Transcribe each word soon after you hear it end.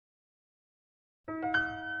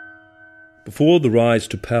Before the rise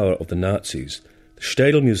to power of the Nazis, the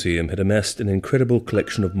Städel Museum had amassed an incredible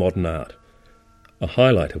collection of modern art, a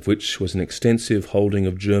highlight of which was an extensive holding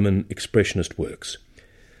of German expressionist works.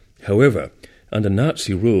 However, under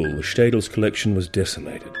Nazi rule, the Städel's collection was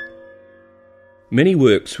decimated. Many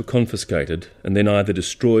works were confiscated and then either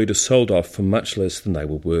destroyed or sold off for much less than they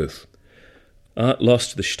were worth. Art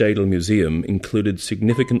lost to the Städel Museum included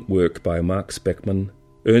significant work by Max Beckmann,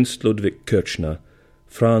 Ernst Ludwig Kürtschner,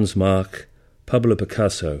 Franz Marc, Pablo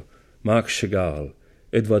Picasso, Marc Chagall,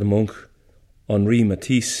 Edvard Munch, Henri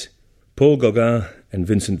Matisse, Paul Gauguin and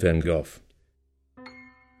Vincent van Gogh.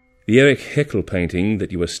 The Erich Heckel painting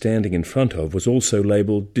that you are standing in front of was also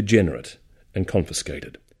labelled degenerate and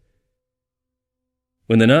confiscated.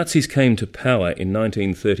 When the Nazis came to power in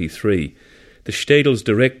 1933, the Städel's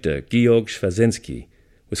director, Georg Schwarzensky,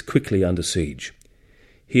 was quickly under siege.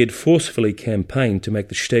 He had forcefully campaigned to make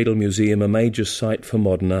the Städel Museum a major site for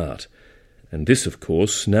modern art, and this, of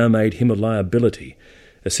course, now made him a liability,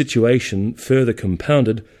 a situation further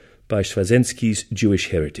compounded by Schwarzensky's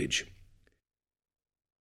Jewish heritage.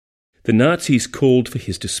 The Nazis called for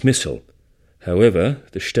his dismissal. However,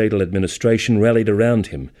 the Städel administration rallied around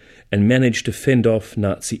him and managed to fend off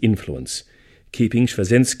Nazi influence, keeping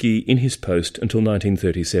Schwarzensky in his post until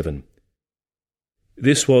 1937.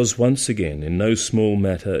 This was once again in no small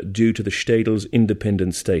matter due to the Städel's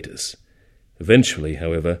independent status. Eventually,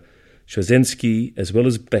 however, Schwarzensky, as well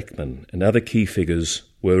as Beckmann and other key figures,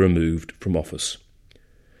 were removed from office.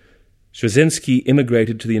 Schwarzensky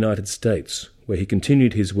immigrated to the United States, where he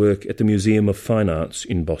continued his work at the Museum of Fine Arts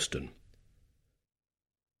in Boston.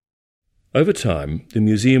 Over time, the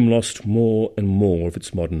museum lost more and more of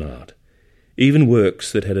its modern art. Even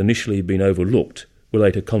works that had initially been overlooked were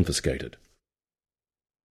later confiscated.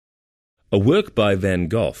 A work by Van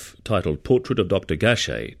Gogh, titled Portrait of Dr.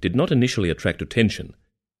 Gachet, did not initially attract attention.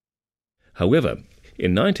 However,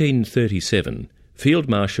 in 1937, Field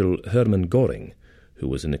Marshal Hermann Göring, who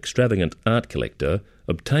was an extravagant art collector,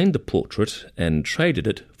 obtained the portrait and traded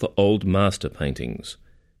it for old master paintings.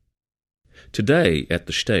 Today, at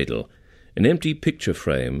the Städel, an empty picture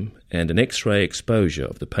frame and an X-ray exposure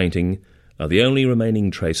of the painting are the only remaining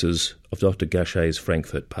traces of Dr. Gachet's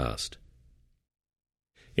Frankfurt past.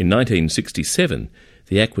 In 1967,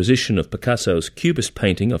 the acquisition of Picasso's Cubist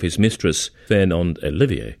painting of his mistress Fernande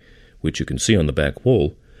Olivier, which you can see on the back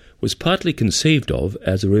wall, was partly conceived of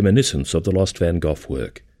as a reminiscence of the lost Van Gogh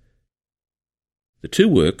work. The two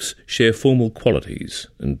works share formal qualities,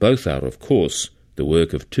 and both are, of course, the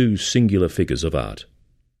work of two singular figures of art.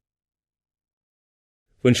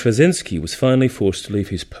 When Schwarzensky was finally forced to leave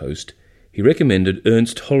his post, he recommended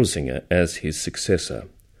Ernst Holzinger as his successor.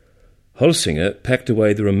 Holzinger packed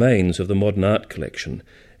away the remains of the modern art collection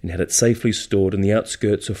and had it safely stored in the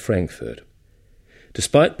outskirts of Frankfurt.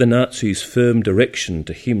 Despite the Nazis' firm direction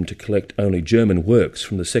to him to collect only German works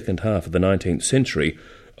from the second half of the 19th century,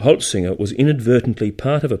 Holzinger was inadvertently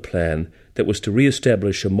part of a plan that was to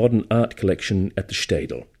re-establish a modern art collection at the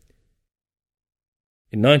Städel.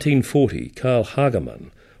 In 1940, Karl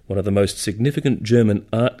Hagemann, one of the most significant German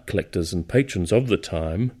art collectors and patrons of the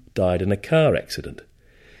time, died in a car accident.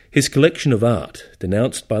 His collection of art,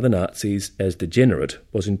 denounced by the Nazis as degenerate,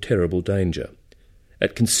 was in terrible danger.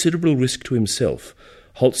 At considerable risk to himself,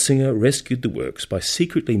 Holzinger rescued the works by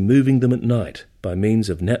secretly moving them at night by means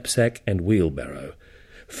of knapsack and wheelbarrow,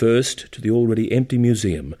 first to the already empty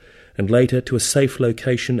museum and later to a safe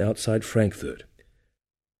location outside Frankfurt.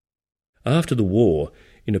 After the war,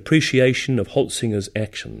 in appreciation of Holzinger's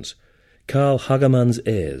actions, Karl Hagemann's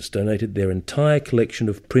heirs donated their entire collection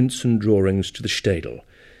of prints and drawings to the Städel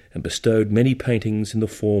and bestowed many paintings in the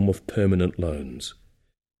form of permanent loans.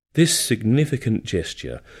 This significant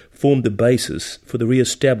gesture formed the basis for the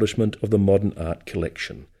re-establishment of the modern art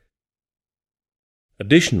collection.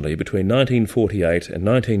 Additionally, between 1948 and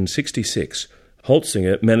 1966,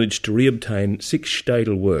 Holzinger managed to re-obtain 6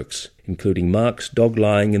 Städel works, including Mark's Dog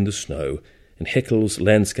Lying in the Snow and Heckel's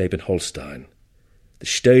Landscape in Holstein. The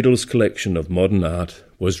Städel's collection of modern art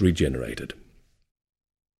was regenerated.